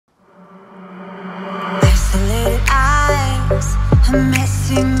a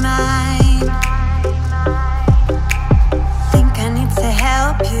messy mind. Think I need to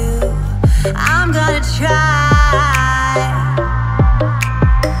help you. I'm gonna try.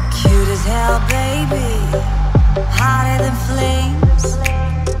 Cute as hell, baby, hotter than flames.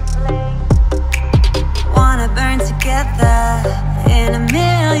 Wanna burn together in a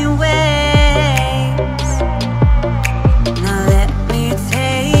million ways. Now let me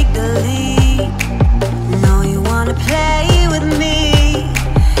take the lead. Know you wanna play with me.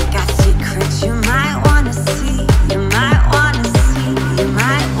 Got secrets you might wanna see. You might wanna see. You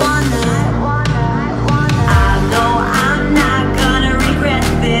might wanna. I know I'm not gonna regret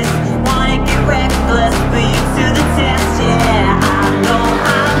this. Wanna get reckless, put you to the test, yeah. I know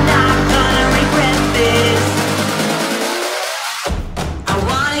I'm not gonna regret this. I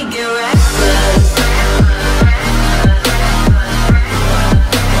wanna get reckless.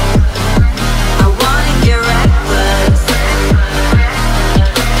 I wanna get reckless.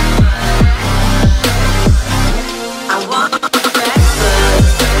 I wanna get reckless.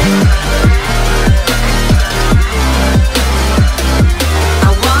 I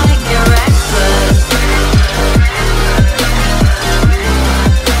wanna get reckless.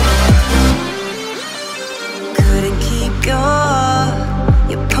 Couldn't keep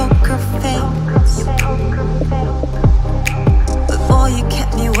your poker face. But boy, you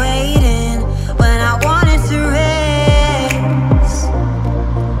kept me waiting when I wanted to race.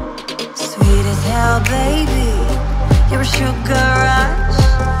 Sweet as hell, baby, you're a sugar rush.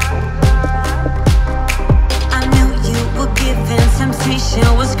 I knew you were giving, temptation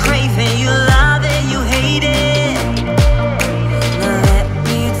was craving. You love it, you hate it. Now let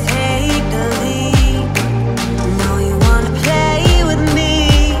me take the lead. Know you wanna play with me.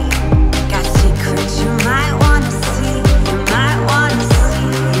 Got secrets you might wanna see. You might wanna see.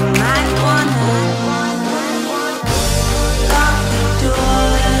 You might wanna. Lock the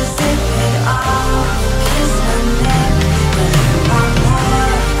doors, zip it off. Kiss my neck, but you want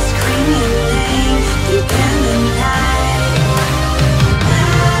more. Scream your name deep in the night.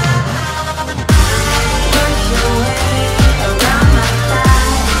 Work your way around my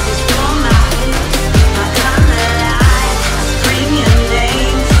thighs, explore my hips, my kind of light. I scream your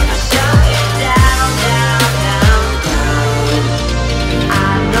name, I shut it down, down, down, down.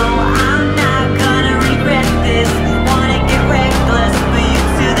 I know I'm not gonna regret this. Wanna get reckless, put you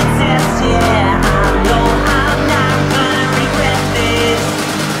to the test, yeah. I know I'm not gonna regret this.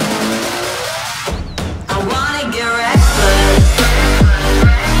 I wanna get reckless.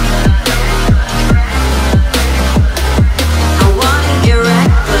 I wanna get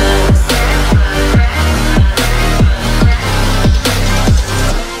reckless.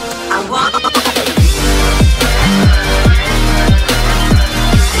 I want.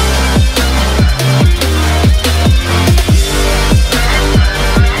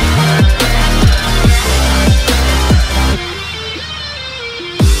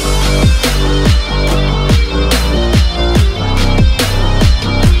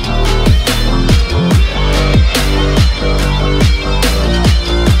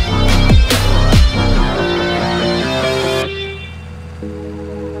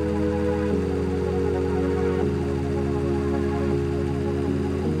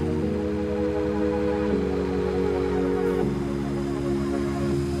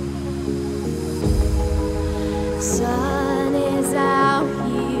 Sun is out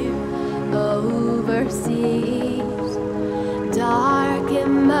here overseas. Dark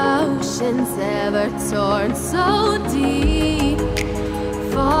emotions ever torn so deep.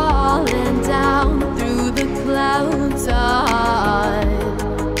 Falling down through the clouds on.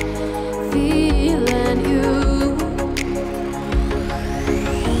 Feeling you.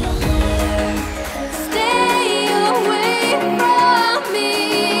 Stay away from me.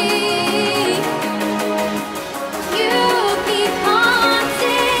 You keep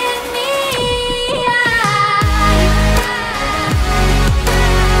haunting me.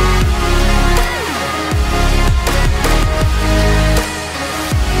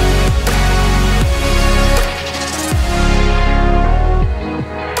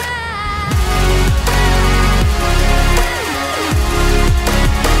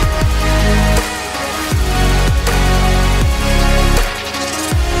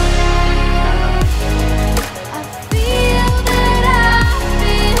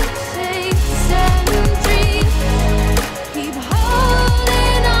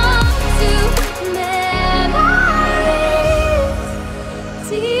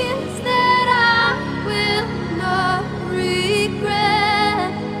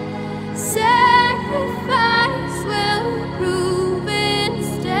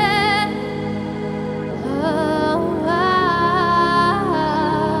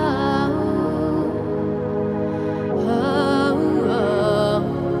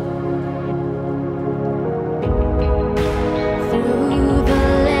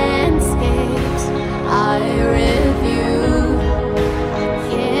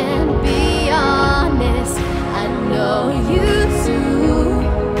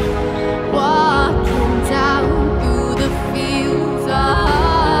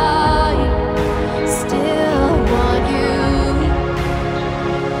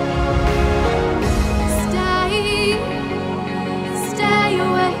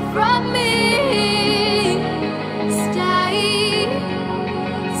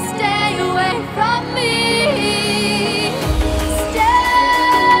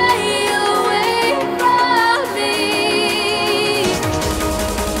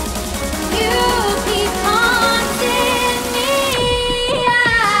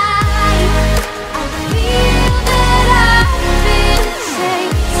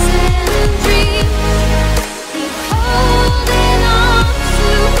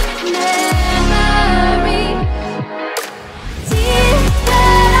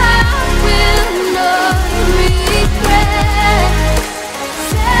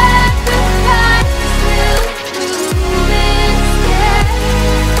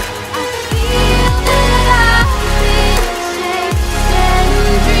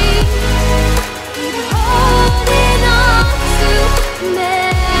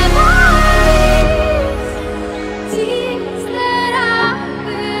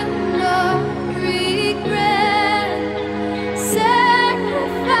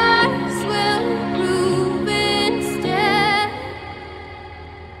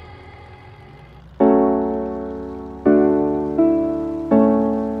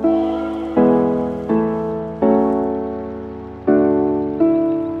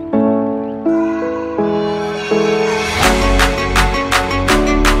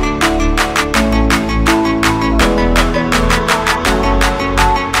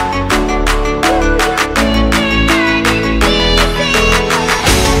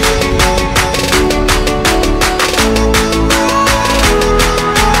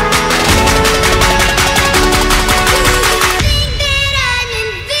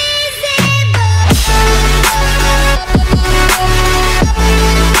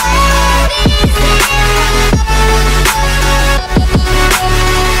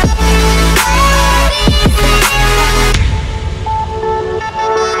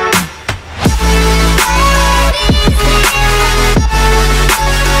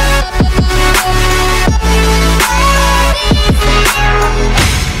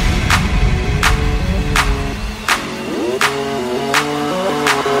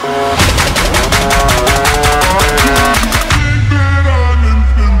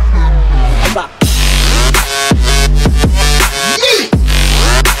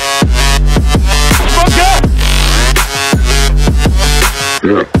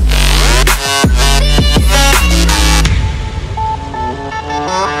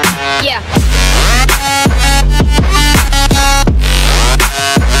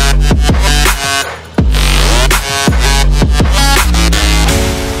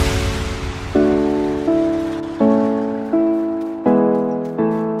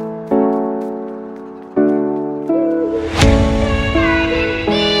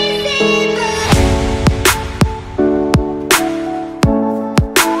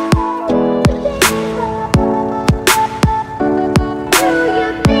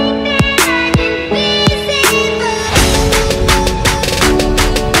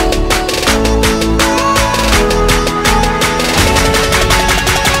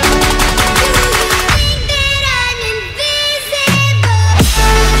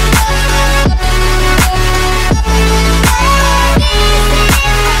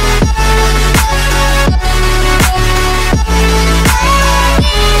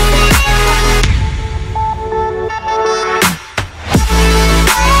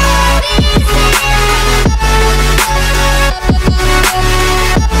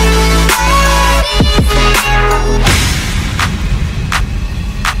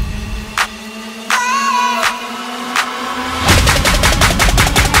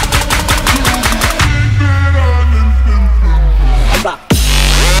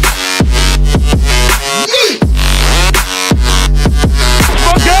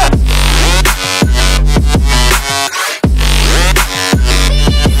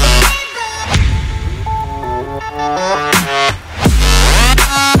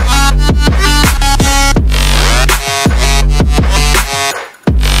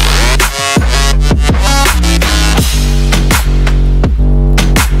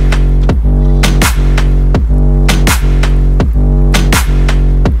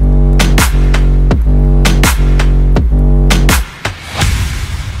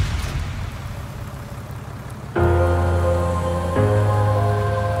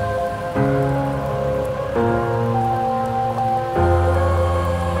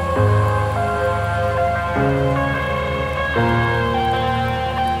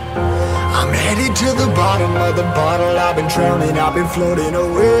 bottom of the bottle, I've been drowning, I've been floating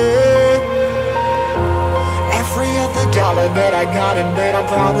away. Every other dollar that I got in bed, I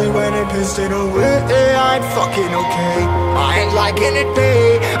probably went and pissed it away. I ain't fucking okay, I ain't liking it,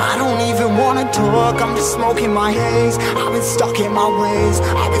 babe. I don't even wanna talk, I'm just smoking my haze. I've been stuck in my ways,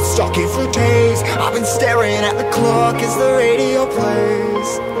 I've been stuck here for days. I've been staring at the clock as the radio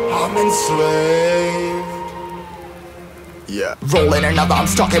plays. I'm enslaved. Yeah, rolling another, I'm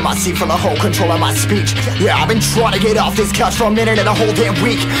stuck in my seat for the whole control of my speech. Yeah, I've been trying to get off this couch for a minute and a whole damn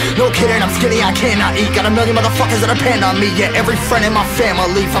week. No kidding, I'm skinny, I cannot eat. Got a million motherfuckers that depend on me. Yeah, every friend in my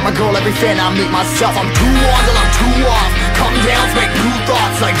family, from a girl, every fan I meet myself. I'm too on till I'm too off. Come down to make new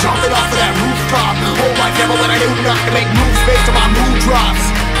thoughts, like jumping off of that rooftop. Hold my camera when I do not to make moves based on my mood drops.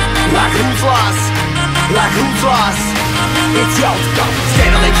 Like who's lost? Like who's lost? It's yo,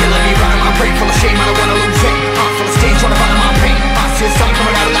 steadily killing me, running my brain full of shame, I don't wanna lose it. Full of stage, trying to find my pain. See the sun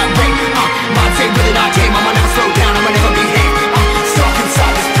coming out of that rain. Minds ain't really not tame, I'ma never slow down, I'ma never behave. Stuck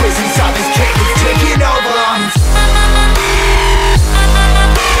inside this prison, inside this cage, it's taking over.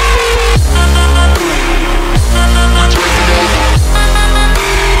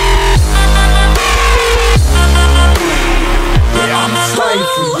 Yeah, I'm a slave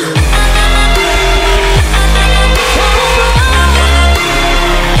for you.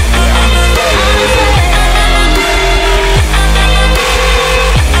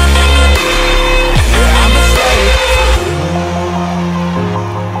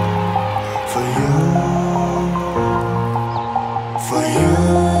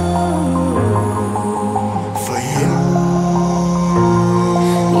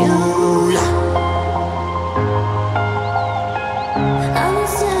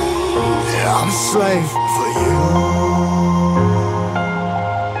 Slave for you.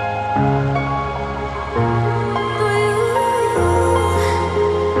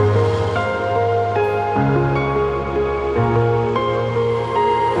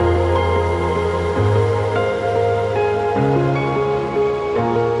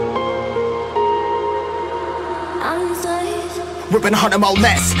 Ripping harder, more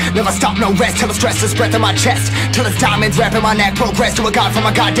less. Never stop, no rest. Till the stress is breath in my chest. Till it's diamonds wrapping my neck. Progress to a god from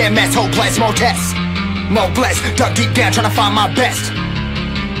a goddamn mess. Hopeless, more tests, more blessed. Dug deep down trying to find my best.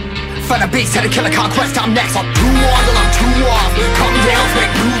 Find a beast, had to kill a conquest. I'm next. I'm too on till I'm too off. Come down to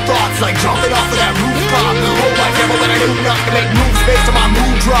make new thoughts, like jumping off of that rooftop. Hold my camera when I do not to make moves based on my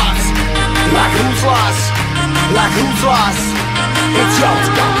mood drops. Like who's lost? Like who's lost? It's yo,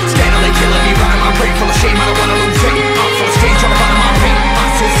 steadily killing me, running my brain full of shame, I don't wanna lose it. Full of stage, trying to find my pain.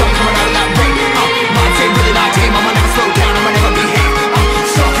 See the sun coming out of that rain. Minds ain't really not tame, I'ma never slow down, I'ma never behave.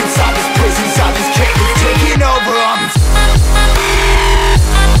 Stuck inside this prison, inside this cage, it's taking over.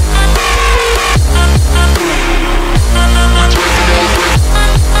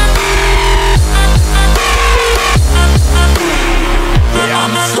 Yeah,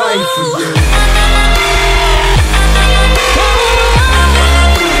 I'm a slave for you.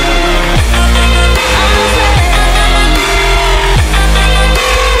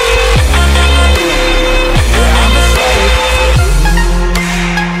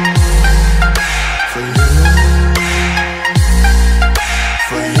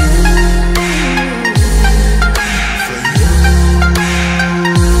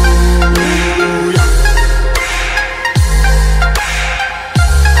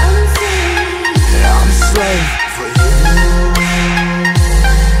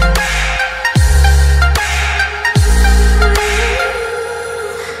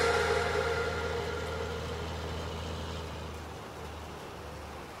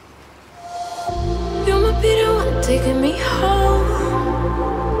 Taking me home.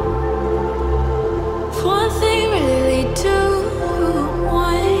 One thing really to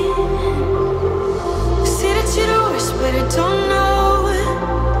one. See that you're the worst, but I don't know.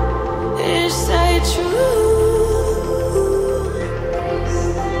 Is that true?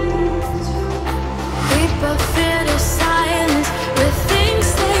 We both feel the silence with things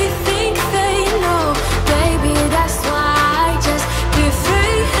they think they know. Baby, that's why I just be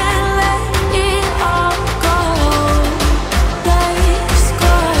free and let it all go. Let's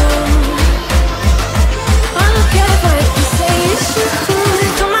go.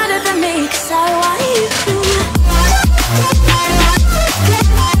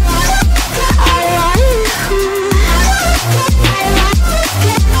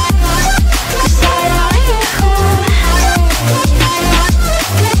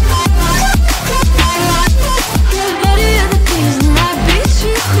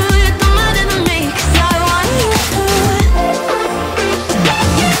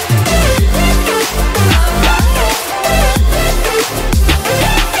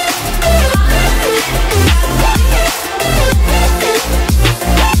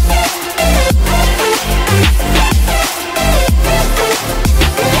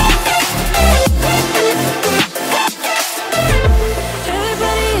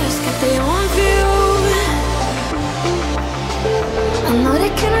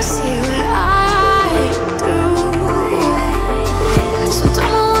 can I see what I do? So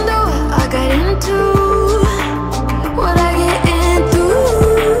don't wonder what I got into.